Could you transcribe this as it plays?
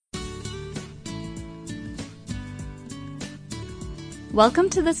Welcome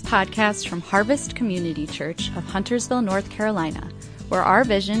to this podcast from Harvest Community Church of Huntersville, North Carolina, where our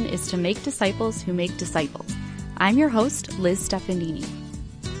vision is to make disciples who make disciples. I'm your host, Liz Stefanini.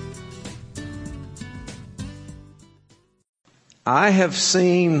 I have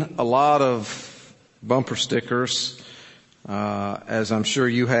seen a lot of bumper stickers, as I'm sure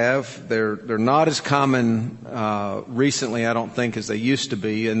you have. They're not as common recently, I don't think, as they used to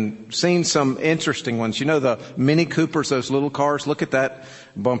be, and seen some interesting ones. You know the Mini Coopers, those little cars? Look at that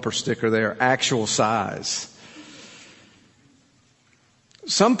bumper sticker there, actual size.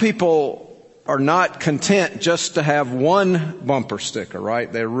 Some people are not content just to have one bumper sticker,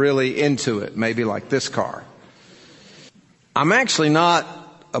 right? They're really into it, maybe like this car. I'm actually not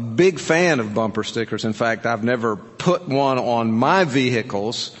a big fan of bumper stickers. In fact, I've never put one on my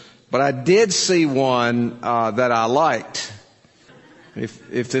vehicles, but I did see one that I liked.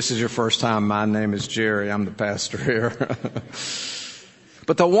 If this is your first time, my name is Jerry. I'm the pastor here.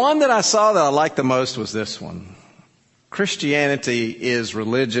 But the one that I saw that I liked the most was this one. Christianity is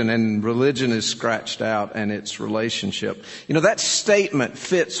religion, and religion is scratched out, and it's relationship. You know, that statement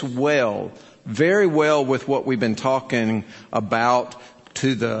fits well, very well with what we've been talking about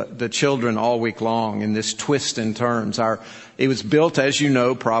to the children all week long in this twist and turns. It was built, as you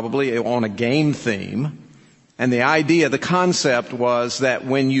know, probably on a game theme. And the idea, the concept was that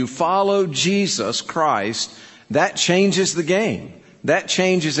when you follow Jesus Christ, that changes the game. That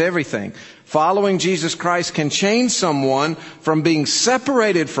changes everything. Following Jesus Christ can change someone from being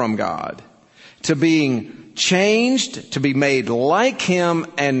separated from God to being changed, to be made like Him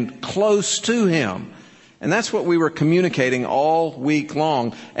and close to Him. And that's what we were communicating all week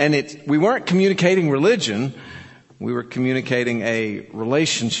long. And we weren't communicating religion. We were communicating a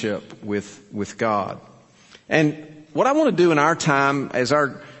relationship with God. And what I want to do in our time, as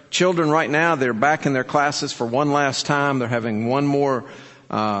our children right now, they're back in their classes for one last time. They're having one more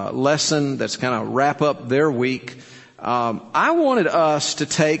lesson that's kind of wrap up their week. I wanted us to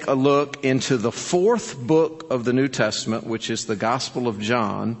take a look into the fourth book of the New Testament, which is the Gospel of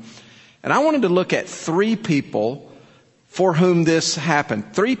John. And I wanted to look at three people for whom this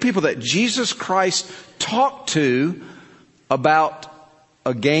happened. Three people that Jesus Christ talked to about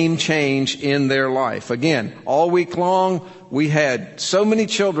a game change in their life. Again, all week long, we had so many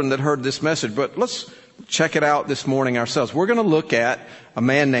children that heard this message, but let's check it out this morning ourselves. We're going to look at a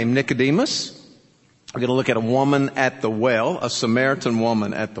man named Nicodemus. We're going to look at a woman at the well, a Samaritan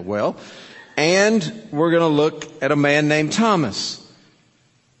woman at the well. And we're going to look at a man named Thomas.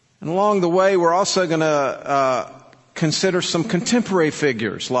 And along the way, we're also going to consider some contemporary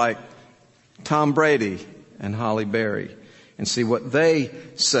figures like Tom Brady and Holly Berry and see what they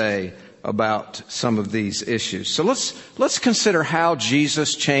say about some of these issues. So let's consider how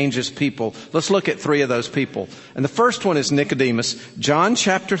Jesus changes people. Let's look at three of those people. And the first one is Nicodemus. John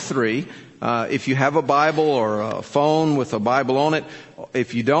chapter 3. If you have a Bible or a phone with a Bible on it,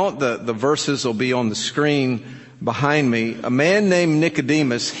 if you don't, the verses will be on the screen behind me. A man named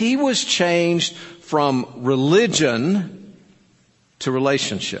Nicodemus, he was changed from religion to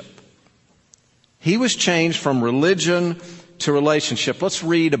relationship. He was changed from religion to relationship. Let's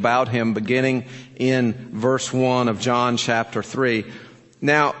read about him beginning in verse 1 of John chapter 3.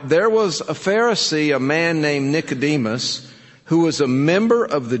 Now, there was a Pharisee, a man named Nicodemus, who was a member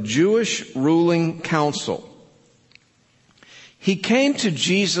of the Jewish ruling council. He came to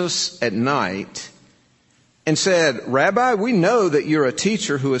Jesus at night and said, "Rabbi, we know that you're a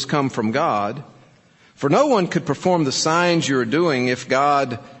teacher who has come from God, for no one could perform the signs you're doing if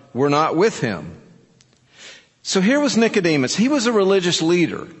God were not with him." So here was Nicodemus. He was a religious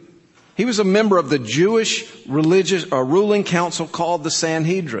leader. He was a member of the Jewish ruling council called the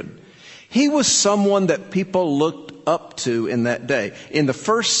Sanhedrin. He was someone that people looked up to in that day. In the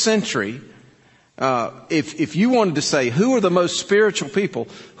first century, if you wanted to say who are the most spiritual people,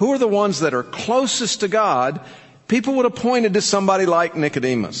 who are the ones that are closest to God, people would have pointed to somebody like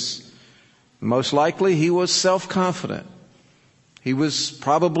Nicodemus. Most likely he was self-confident. He was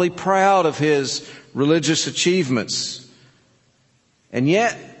probably proud of his religious achievements. And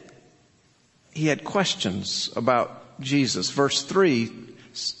yet, he had questions about Jesus. Verse 3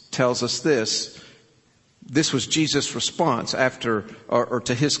 tells us this. This was Jesus' response after, or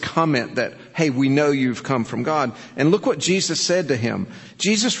to his comment that, hey, we know you've come from God. And look what Jesus said to him.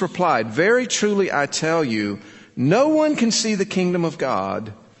 Jesus replied, "Very truly I tell you, no one can see the kingdom of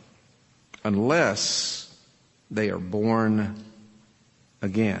God unless they are born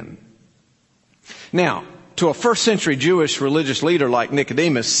again." Now, to a first century Jewish religious leader like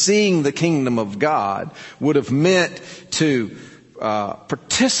Nicodemus, seeing the kingdom of God would have meant to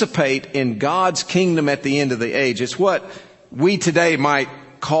participate in God's kingdom at the end of the age. It's what we today might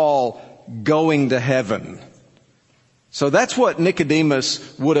call going to heaven. So that's what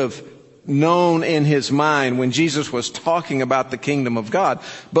Nicodemus would have known in his mind when Jesus was talking about the kingdom of God.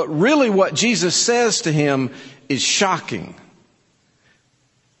 But really what Jesus says to him is shocking.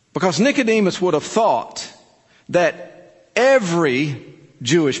 Because Nicodemus would have thought that every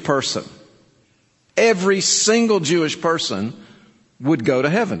Jewish person, every single Jewish person would go to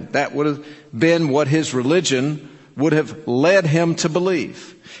heaven. That would have been what his religion would have led him to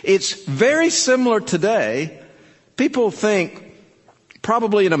believe. It's very similar today. People think,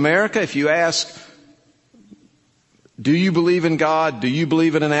 probably in America, if you ask, do you believe in God? Do you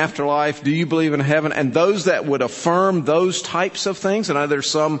believe in an afterlife? Do you believe in heaven? And those that would affirm those types of things, and I know there's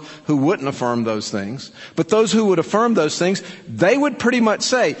some who wouldn't affirm those things, but those who would affirm those things, they would pretty much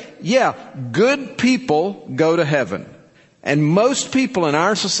say, yeah, good people go to heaven. And most people in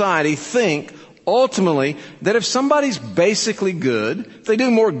our society think ultimately that if somebody's basically good, if they do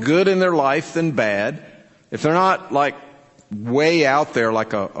more good in their life than bad, if they're not like way out there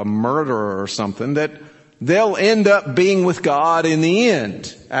like a murderer or something, that they'll end up being with God in the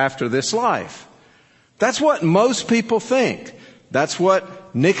end after this life. That's what most people think. That's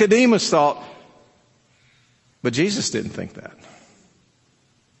what Nicodemus thought. But Jesus didn't think that.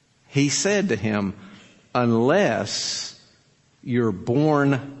 He said to him, unless you're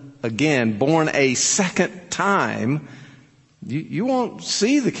born again, born a second time, you won't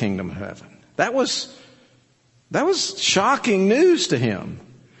see the kingdom of heaven. That was shocking news to him.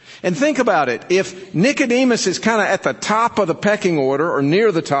 And think about it. If Nicodemus is kind of at the top of the pecking order or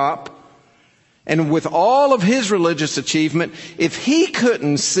near the top, and with all of his religious achievement, if he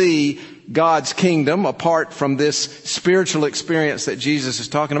couldn't see God's kingdom apart from this spiritual experience that Jesus is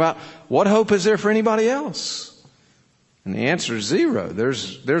talking about, what hope is there for anybody else? And the answer is zero.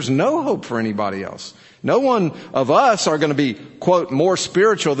 There's no hope for anybody else. No one of us are going to be, quote, more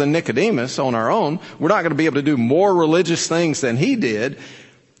spiritual than Nicodemus on our own. We're not going to be able to do more religious things than he did.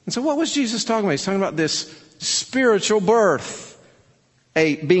 And so what was Jesus talking about? He's talking about this spiritual birth,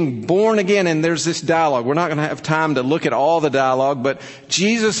 being born again. And there's this dialogue. We're not going to have time to look at all the dialogue, but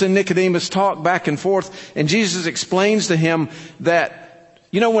Jesus and Nicodemus talk back and forth. And Jesus explains to him that,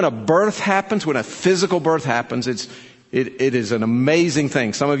 when a birth happens, when a physical birth happens, it is an amazing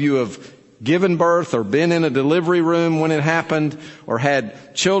thing. Some of you have given birth or been in a delivery room when it happened, or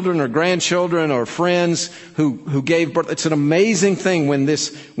had children or grandchildren or friends who gave birth. It's an amazing thing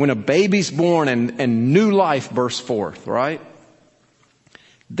when a baby's born and new life bursts forth, right?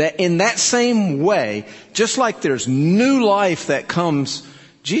 That in that same way, just like there's new life that comes,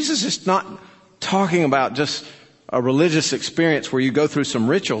 Jesus is not talking about just a religious experience where you go through some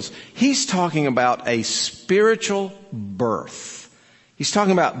rituals. He's talking about a spiritual birth. He's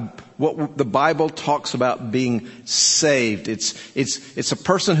talking about what the Bible talks about being saved. It's a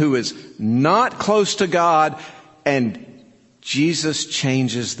person who is not close to God, and Jesus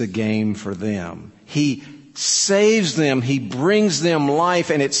changes the game for them. He saves them. He brings them life,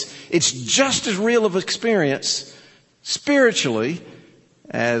 and it's just as real of an experience spiritually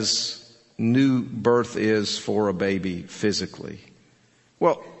as new birth is for a baby physically.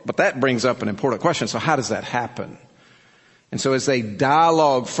 Well, but that brings up an important question. So how does that happen? And so as they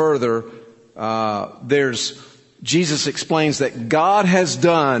dialogue further, Jesus explains that God has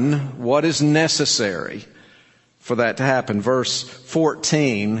done what is necessary for that to happen. Verse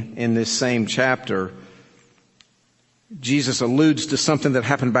 14 in this same chapter, Jesus alludes to something that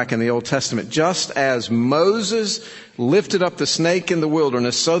happened back in the Old Testament. Just as Moses lifted up the snake in the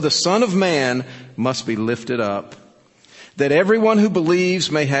wilderness, so the Son of Man must be lifted up, that everyone who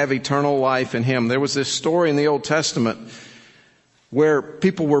believes may have eternal life in him. There was this story in the Old Testament where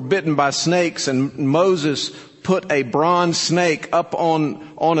people were bitten by snakes, and Moses put a bronze snake up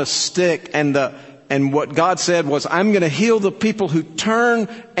on a stick, and what God said was, I'm going to heal the people who turn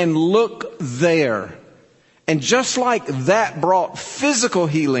and look there. And just like that brought physical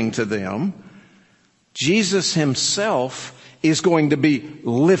healing to them, Jesus himself is going to be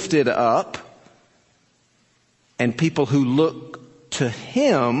lifted up, and people who look to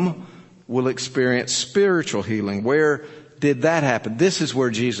him will experience spiritual healing. Where did that happen? This is where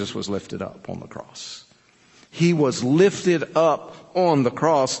Jesus was lifted up, on the cross. He was lifted up on the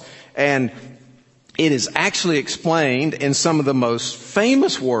cross, and it is actually explained in some of the most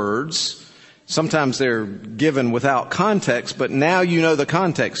famous words. Sometimes they're given without context, but now you know the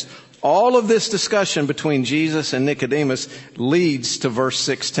context. All of this discussion between Jesus and Nicodemus leads to verse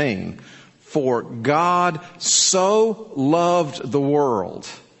 16. For God so loved the world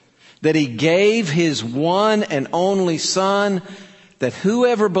that he gave his one and only Son, that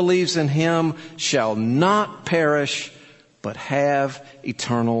whoever believes in him shall not perish, but have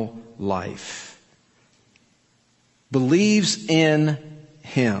eternal life. Believes in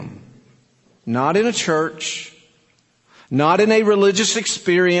Him. Not in a church, not in a religious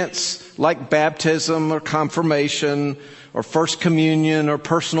experience like baptism or confirmation or first communion or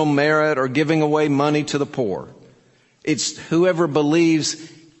personal merit or giving away money to the poor. It's whoever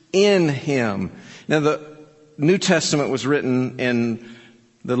believes in Him. Now, the New Testament was written in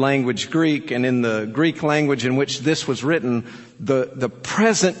the language Greek, and in the Greek language in which this was written, the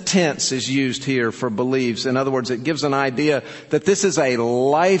present tense is used here for believes. In other words, it gives an idea that this is a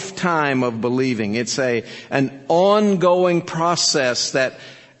lifetime of believing. It's an ongoing process that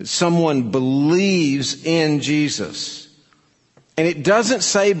someone believes in Jesus. And it doesn't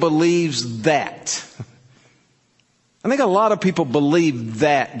say believes that. I think a lot of people believe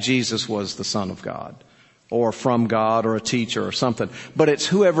that Jesus was the Son of God, or from God, or a teacher or something. But it's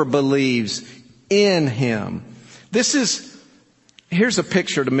whoever believes in Him. Here's a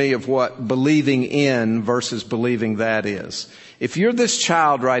picture to me of what believing in versus believing that is. If you're this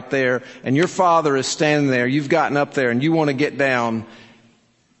child right there and your father is standing there, you've gotten up there and you want to get down,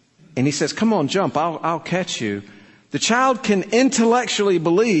 and he says, "Come on, jump, I'll catch you." The child can intellectually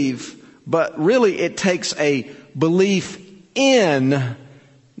believe, but really it takes a belief in.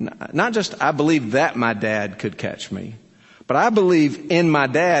 Not just, I believe that my dad could catch me, but I believe in my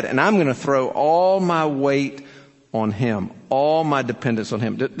dad, and I'm going to throw all my weight on him, all my dependence on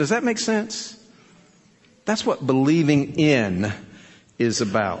him. Does that make sense? That's what believing in is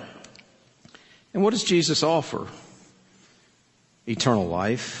about. And what does Jesus offer? Eternal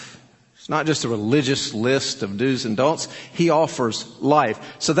life. It's not just a religious list of do's and don'ts. He offers life.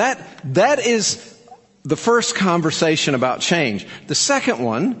 So that is the first conversation about change. The second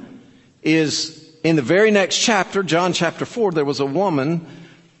one is in the very next chapter, John chapter 4, there was a woman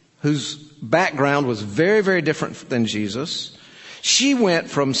whose background was very, very different than Jesus. She went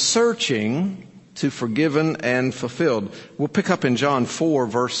from searching to forgiven and fulfilled. We'll pick up in John 4,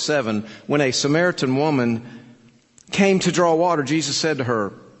 verse 7. When a Samaritan woman came to draw water, Jesus said to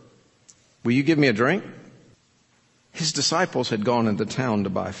her, "Will you give me a drink?" His disciples had gone into town to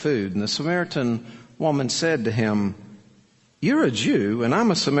buy food, and the Samaritan woman said to him, "You're a Jew and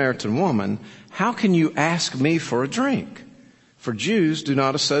I'm a Samaritan woman. How can you ask me for a drink?" For Jews do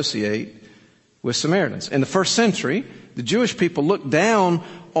not associate with Samaritans. In the first century, the Jewish people looked down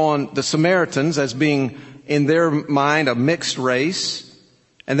on the Samaritans as being, in their mind, a mixed race,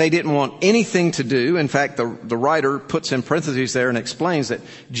 and they didn't want anything to do. In fact, the writer puts in parentheses there and explains that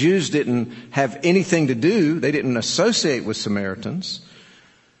Jews didn't have anything to do. They didn't associate with Samaritans.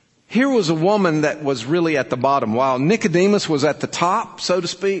 Here was a woman that was really at the bottom. While Nicodemus was at the top, so to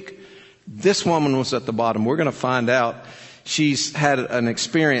speak, this woman was at the bottom. We're going to find out she's had an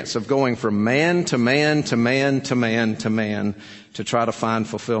experience of going from man to man to man to man to man to try to find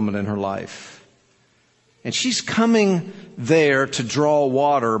fulfillment in her life. And she's coming there to draw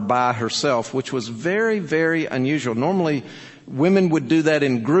water by herself, which was very, very unusual. Normally, women would do that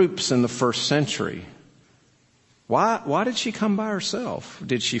in groups in the first century. Why did she come by herself?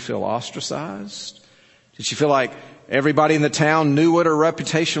 Did she feel ostracized? Did she feel like everybody in the town knew what her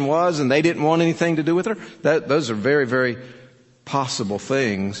reputation was and they didn't want anything to do with her? Those are very, very possible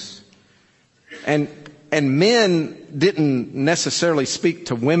things. And men didn't necessarily speak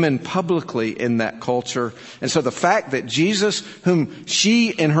to women publicly in that culture. And so the fact that Jesus, whom she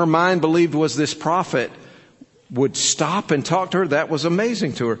in her mind believed was this prophet, would stop and talk to her, that was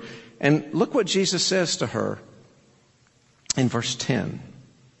amazing to her. And look what Jesus says to her. In verse 10,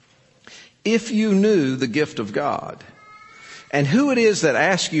 "If you knew the gift of God and who it is that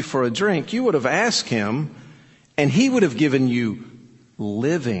asks you for a drink, you would have asked him and he would have given you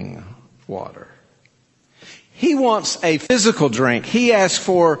living water." He wants a physical drink. He asks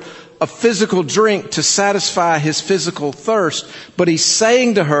for a physical drink to satisfy his physical thirst. But he's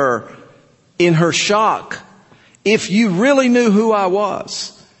saying to her in her shock, "If you really knew who I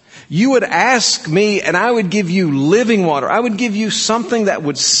was, you would ask me and I would give you living water. I would give you something that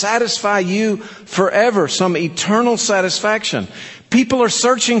would satisfy you forever, some eternal satisfaction." People are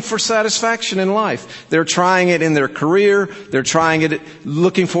searching for satisfaction in life. They're trying it in their career. They're trying it,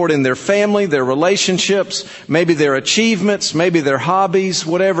 looking for it in their family, their relationships, maybe their achievements, maybe their hobbies,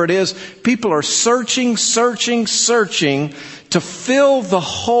 whatever it is. People are searching to fill the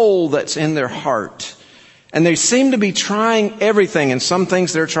hole that's in their heart. And they seem to be trying everything. And some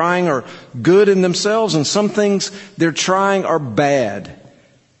things they're trying are good in themselves, and some things they're trying are bad.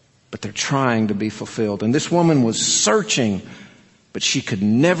 But they're trying to be fulfilled. And this woman was searching, but she could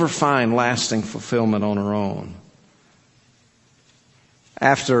never find lasting fulfillment on her own.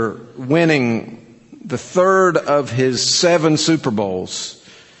 After winning the third of his 7 Super Bowls,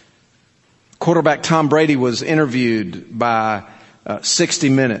 quarterback Tom Brady was interviewed by 60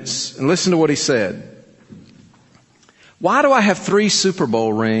 Minutes. And listen to what he said. "Why do I have 3 Super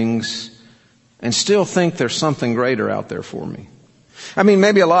Bowl rings and still think there's something greater out there for me?" I mean,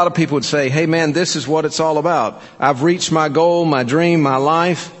 maybe a lot of people would say, "Hey man, this is what it's all about. I've reached my goal, my dream, my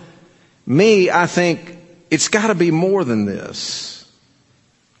life." Me, I think it's got to be more than this.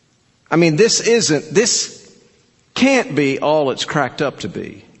 I mean, this can't be all it's cracked up to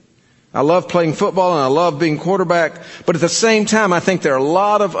be. I love playing football and I love being quarterback, but at the same time, I think there are a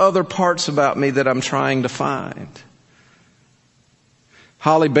lot of other parts about me that I'm trying to find.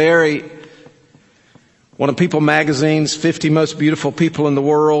 Holly Berry, one of People magazine's 50 most beautiful people in the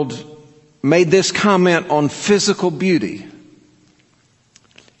world, made this comment on physical beauty.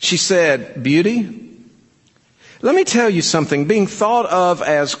 She said, "Beauty? Let me tell you something. Being thought of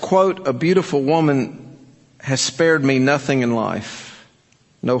as, quote, a beautiful woman has spared me nothing in life.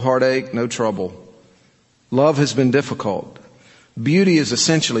 No heartache, no trouble. Love has been difficult. Beauty is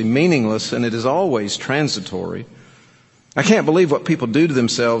essentially meaningless and it is always transitory. I can't believe what people do to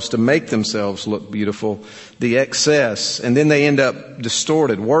themselves to make themselves look beautiful, the excess, and then they end up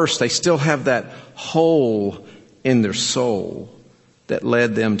distorted. Worse, they still have that hole in their soul that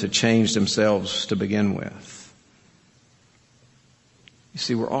led them to change themselves to begin with." You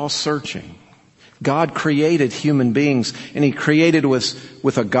see, we're all searching. God created human beings, and He created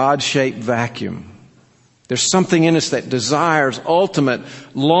with a God-shaped vacuum. There's something in us that desires ultimate,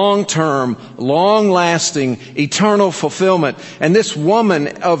 long-term, long-lasting, eternal fulfillment. And this woman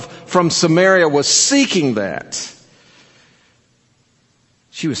from Samaria was seeking that.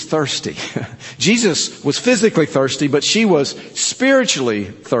 She was thirsty. Jesus was physically thirsty, but she was spiritually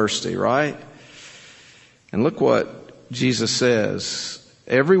thirsty, right? And look what Jesus says.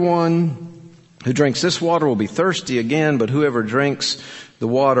 "Everyone who drinks this water will be thirsty again, but whoever drinks the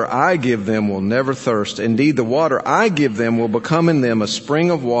water I give them will never thirst. Indeed, the water I give them will become in them a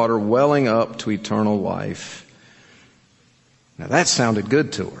spring of water welling up to eternal life." Now that sounded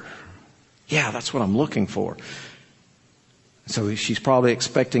good to her. Yeah, that's what I'm looking for. So she's probably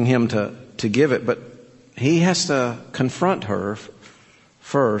expecting him to give it, but he has to confront her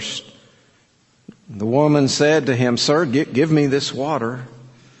first. The woman said to him, "Sir, give me this water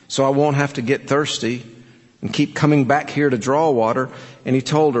so I won't have to get thirsty and keep coming back here to draw water." And he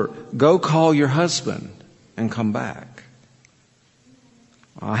told her, "Go call your husband and come back."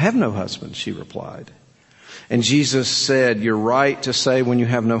 "I have no husband," she replied. And Jesus said, "You're right to say when you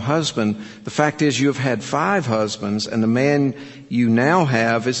have no husband. The fact is you have had 5 husbands, and the man you now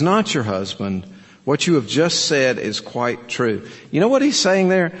have is not your husband. What you have just said is quite true." You know what he's saying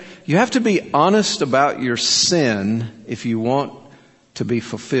there? You have to be honest about your sin if you want to be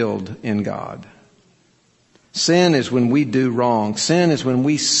fulfilled in God. Sin is when we do wrong. Sin is when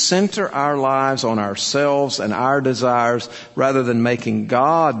we center our lives on ourselves and our desires rather than making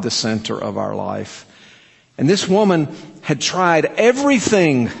God the center of our life. And this woman had tried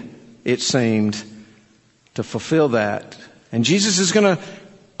everything, it seemed, to fulfill that. And Jesus is going to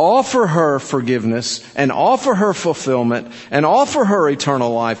offer her forgiveness and offer her fulfillment and offer her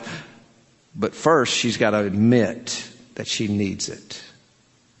eternal life. But first, she's got to admit that she needs it.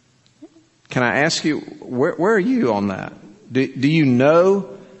 Can I ask you, where are you on that? Do you know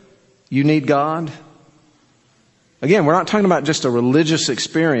you need God? Again, we're not talking about just a religious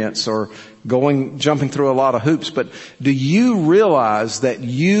experience or jumping through a lot of hoops, but do you realize that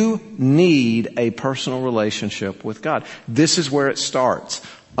you need a personal relationship with God? This is where it starts.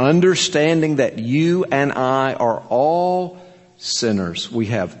 Understanding that you and I are all sinners. We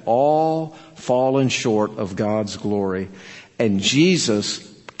have all fallen short of God's glory. And Jesus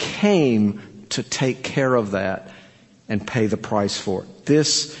came to take care of that and pay the price for it.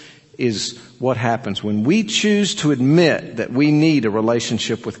 This is what happens when we choose to admit that we need a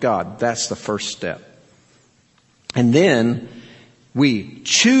relationship with God. That's the first step. And then we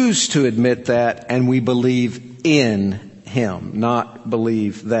choose to admit that and we believe in Him, not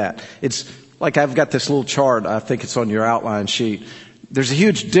believe that. It's like I've got this little chart. I think it's on your outline sheet. There's a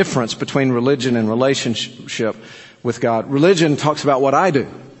huge difference between religion and relationship with God. Religion talks about what I do.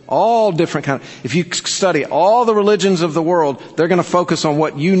 All different kinds. If you study all the religions of the world, they're going to focus on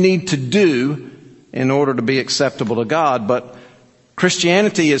what you need to do in order to be acceptable to God. But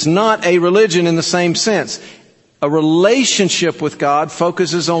Christianity is not a religion in the same sense. A relationship with God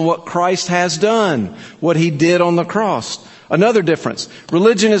focuses on what Christ has done, what He did on the cross. Another difference.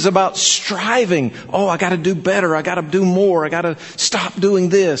 Religion is about striving. Oh, I got to do better. I got to do more. I got to stop doing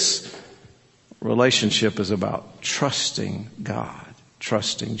this. Relationship is about trusting God.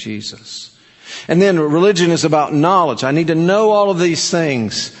 Trusting Jesus. And then religion is about knowledge. I need to know all of these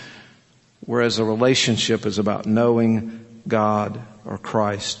things. Whereas a relationship is about knowing God or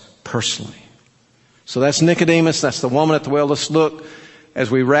Christ personally. So that's Nicodemus. That's the woman at the well. Let's look as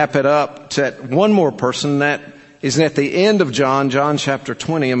we wrap it up to one more person. That is at the end of John chapter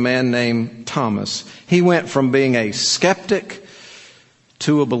 20, a man named Thomas. He went from being a skeptic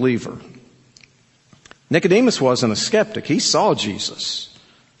to a believer. Nicodemus wasn't a skeptic. He saw Jesus.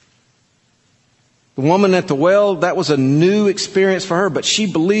 The woman at the well, that was a new experience for her, but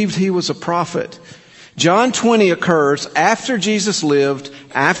she believed he was a prophet. John 20 occurs after Jesus lived,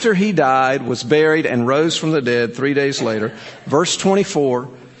 after he died, was buried, and rose from the dead 3 days later. Verse 24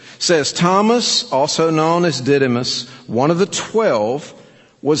 says, Thomas, also known as Didymus, one of the 12,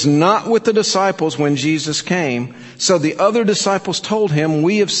 was not with the disciples when Jesus came. So the other disciples told him,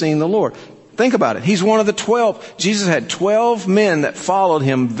 we have seen the Lord. Think about it. He's one of the 12. Jesus had 12 men that followed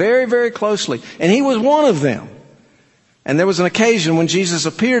him very, very closely. And he was one of them. And there was an occasion when Jesus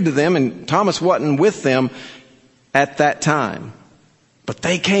appeared to them, and Thomas wasn't with them at that time. But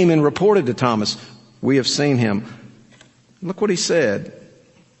they came and reported to Thomas, we have seen him. Look what he said.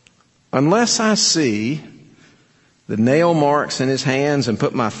 Unless I see the nail marks in his hands and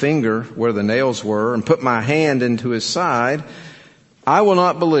put my finger where the nails were and put my hand into his side, I will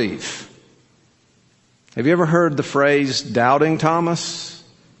not believe. Have you ever heard the phrase doubting Thomas?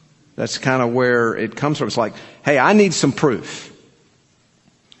 That's kind of where it comes from. It's like, hey, I need some proof.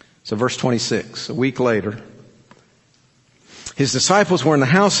 So verse 26, a week later, his disciples were in the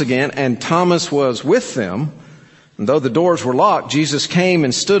house again, and Thomas was with them. And though the doors were locked, Jesus came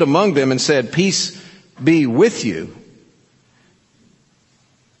and stood among them and said, peace be with you.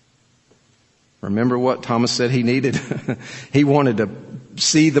 Remember what Thomas said he needed? He wanted to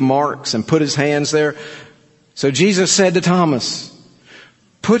see the marks and put his hands there. So Jesus said to Thomas,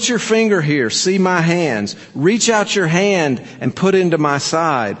 put your finger here, see my hands. Reach out your hand and put into my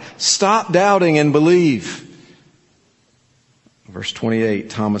side. Stop doubting and believe. Verse 28,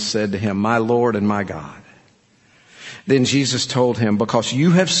 Thomas said to him, my Lord and my God. Then Jesus told him, because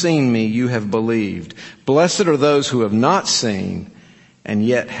you have seen me, you have believed. Blessed are those who have not seen and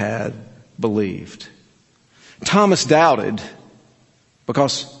yet had believed. Thomas doubted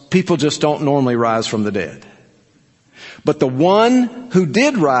because people just don't normally rise from the dead. But the one who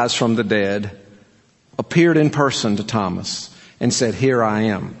did rise from the dead appeared in person to Thomas and said, here I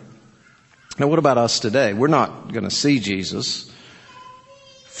am. Now, what about us today? We're not going to see Jesus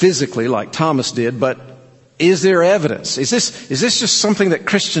physically like Thomas did, but is there evidence? Is this just something that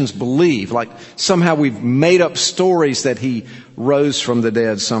Christians believe? Like somehow we've made up stories that he rose from the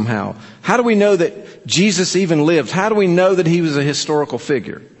dead somehow. How do we know that Jesus even lived? How do we know that he was a historical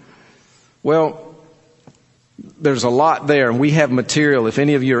figure? Well, there's a lot there, and we have material. If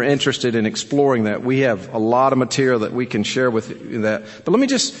any of you are interested in exploring that, we have a lot of material that we can share with you that. But let me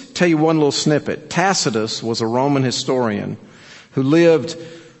just tell you one little snippet. Tacitus was a Roman historian who lived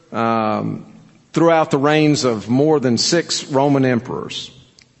throughout the reigns of more than 6 Roman emperors.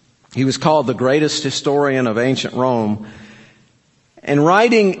 He was called the greatest historian of ancient Rome. And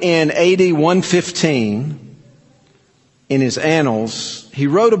writing in AD 115, in his annals, he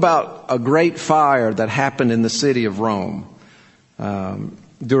wrote about a great fire that happened in the city of Rome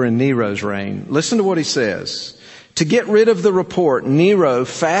during Nero's reign. Listen to what he says. To get rid of the report, Nero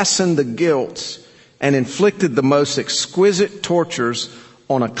fastened the guilt and inflicted the most exquisite tortures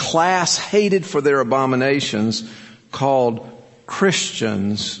on a class hated for their abominations called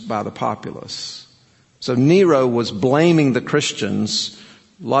Christians by the populace. So Nero was blaming the Christians.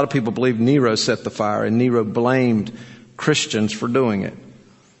 A lot of people believe Nero set the fire, and Nero blamed Christians for doing it.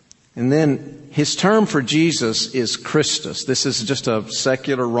 And then his term for Jesus is Christus. This is just a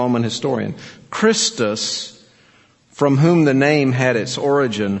secular Roman historian. Christus, from whom the name had its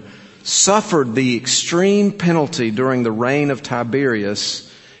origin, suffered the extreme penalty during the reign of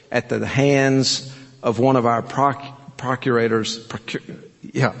Tiberius at the hands of one of our procurators,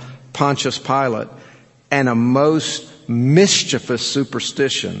 Pontius Pilate, and a most mischievous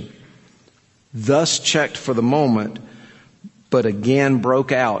superstition, thus checked for the moment, but again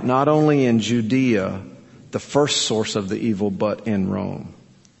broke out, not only in Judea, the first source of the evil, but in Rome.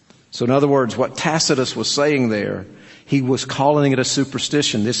 So in other words, what Tacitus was saying there, he was calling it a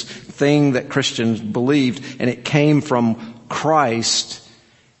superstition, this thing that Christians believed, and it came from Christ.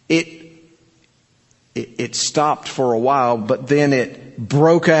 It stopped for a while, but then it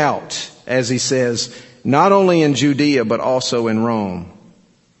broke out, as he says, not only in Judea, but also in Rome.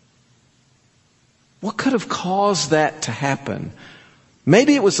 What could have caused that to happen?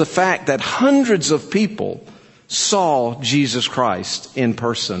 Maybe it was the fact that hundreds of people saw Jesus Christ in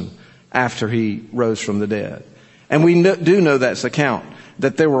person after he rose from the dead. And we do know that's the count,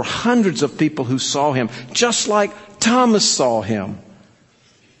 that there were hundreds of people who saw him, just like Thomas saw him.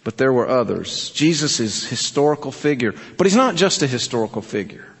 But there were others. Jesus is a historical figure, but he's not just a historical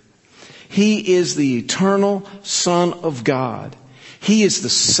figure. He is the eternal Son of God. He is the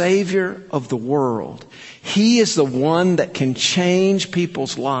Savior of the world. He is the one that can change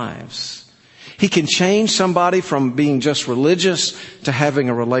people's lives. He can change somebody from being just religious to having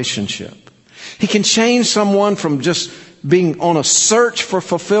a relationship. He can change someone from just being on a search for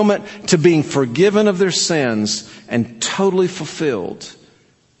fulfillment to being forgiven of their sins and totally fulfilled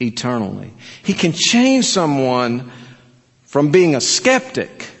eternally. He can change someone from being a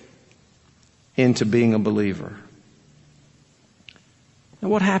skeptic into being a believer. Now,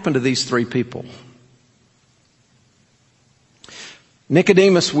 what happened to these three people?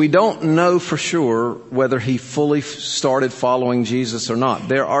 Nicodemus, we don't know for sure whether he fully started following Jesus or not.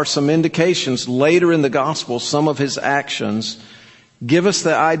 There are some indications later in the gospel, some of his actions give us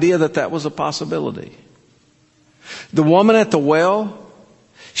the idea that that was a possibility. The woman at the well,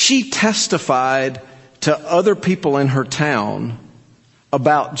 she testified to other people in her town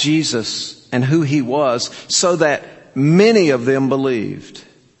about Jesus and who he was, so that many of them believed.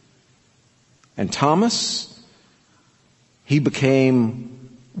 And Thomas, he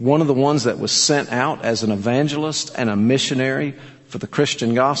became one of the ones that was sent out as an evangelist and a missionary for the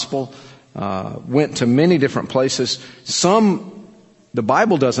Christian gospel. Went to many different places. Some, the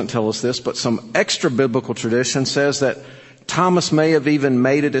Bible doesn't tell us this, but some extra biblical tradition says that Thomas may have even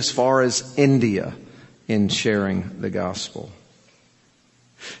made it as far as India in sharing the gospel.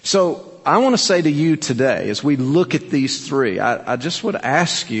 So I want to say to you today, as we look at these three, I just would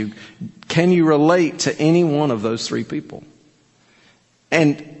ask you, can you relate to any one of those three people?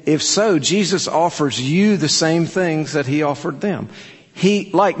 And if so, Jesus offers you the same things that he offered them. He,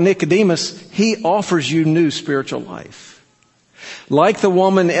 like Nicodemus, he offers you new spiritual life. Like the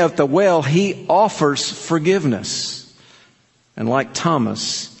woman at the well, he offers forgiveness. And like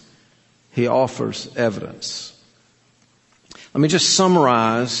Thomas, he offers evidence. Let me just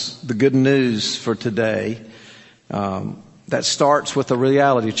summarize the good news for today. That starts with a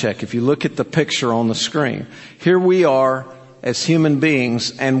reality check. If you look at the picture on the screen, here we are as human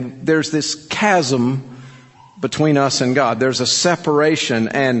beings, and there's this chasm between us and God. There's a separation,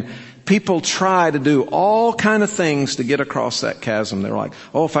 and people try to do all kind of things to get across that chasm. They're like,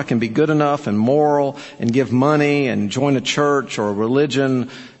 oh, if I can be good enough and moral and give money and join a church or a religion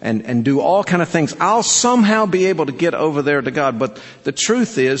and do all kind of things, I'll somehow be able to get over there to God. But the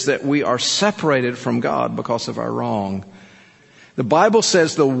truth is that we are separated from God because of our wrong. The Bible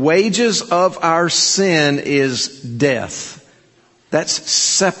says the wages of our sin is death. That's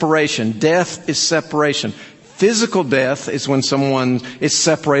separation. Death is separation. Physical death is when someone is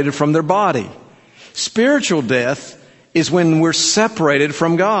separated from their body. Spiritual death is when we're separated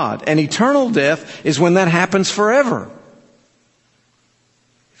from God. And eternal death is when that happens forever.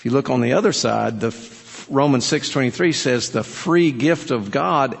 If you look on the other side, the Romans 6:23 says the free gift of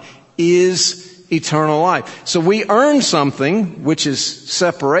God is eternal life. So we earn something, which is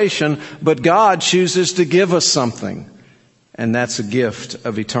separation, but God chooses to give us something. And that's a gift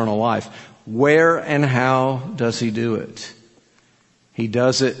of eternal life. Where and how does he do it? He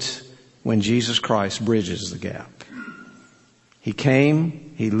does it when Jesus Christ bridges the gap. He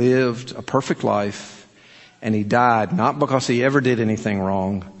came, he lived a perfect life, and he died not because he ever did anything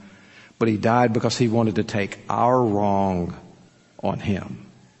wrong, but he died because he wanted to take our wrong on him.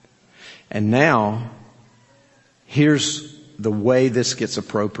 And now, here's the way this gets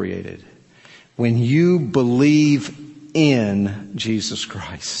appropriated. When you believe in Jesus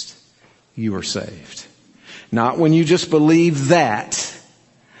Christ, you are saved. Not when you just believe that,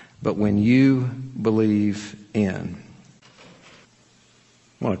 but when you believe in.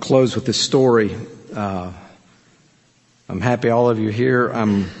 I want to close with this story. I'm happy all of you are here.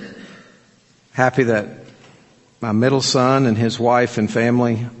 I'm happy that my middle son and his wife and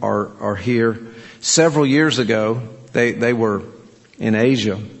family are here. Several years ago, they were in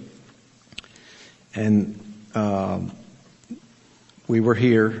Asia, and we were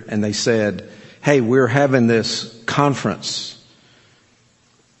here, and they said, hey, we're having this conference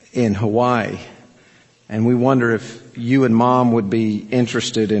in Hawaii, and we wonder if you and Mom would be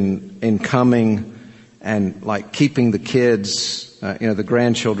interested in coming and like keeping the kids, the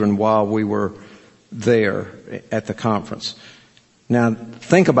grandchildren while we were there at the conference. Now,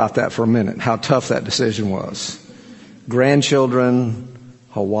 think about that for a minute, how tough that decision was. Grandchildren,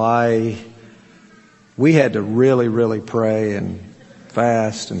 Hawaii. We had to really, really pray and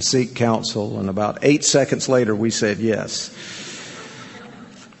fast and seek counsel, and about 8 seconds later we said yes.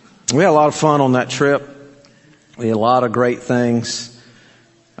 We had a lot of fun on that trip. We had a lot of great things.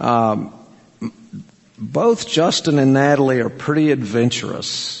 Both Justin and Natalie are pretty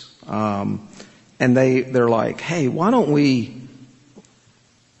adventurous. And they're like, hey, why don't we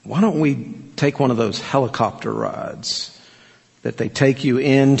take one of those helicopter rides that they take you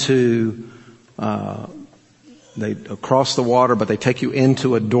into, they across the water, but they take you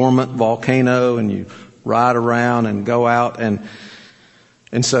into a dormant volcano and you ride around and go out and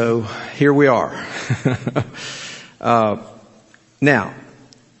so here we are. Now,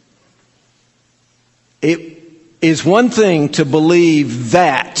 it is one thing to believe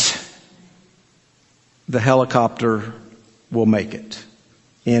that the helicopter will make it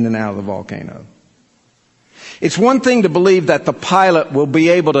in and out of the volcano. It's one thing to believe that the pilot will be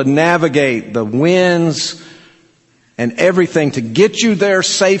able to navigate the winds and everything to get you there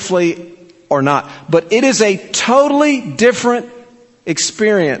safely or not. But it is a totally different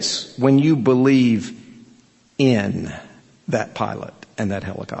experience when you believe in that pilot and that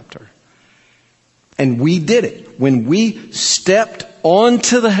helicopter. And we did it. When we stepped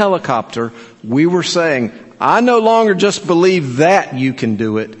onto the helicopter, we were saying, I no longer just believe that you can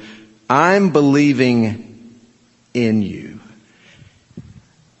do it. I'm believing in you.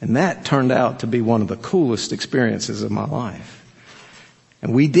 And that turned out to be one of the coolest experiences of my life.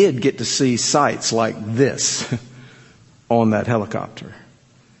 And we did get to see sights like this on that helicopter.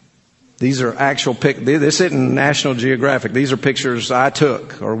 These are actual this isn't National Geographic. These are pictures I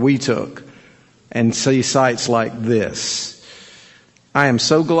took or we took and see sights like this. I am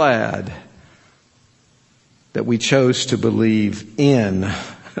so glad that we chose to believe in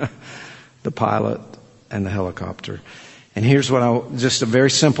the pilot and the helicopter. And here's just a very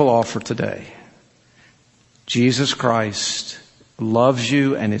simple offer today. Jesus Christ loves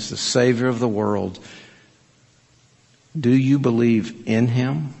you and is the Savior of the world. Do you believe in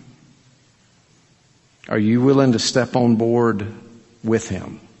Him? Are you willing to step on board with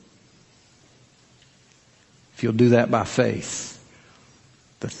Him? If you'll do that by faith,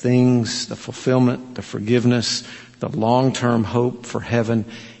 the things, the fulfillment, the forgiveness, the long-term hope for heaven,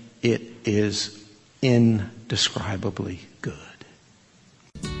 it is indescribably good.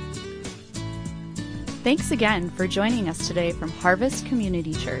 Thanks again for joining us today from Harvest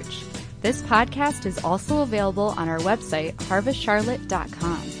Community Church. This podcast is also available on our website,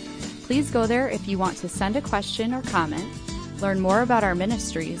 harvestcharlotte.com. Please go there if you want to send a question or comment, learn more about our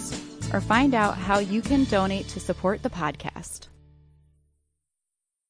ministries, or find out how you can donate to support the podcast.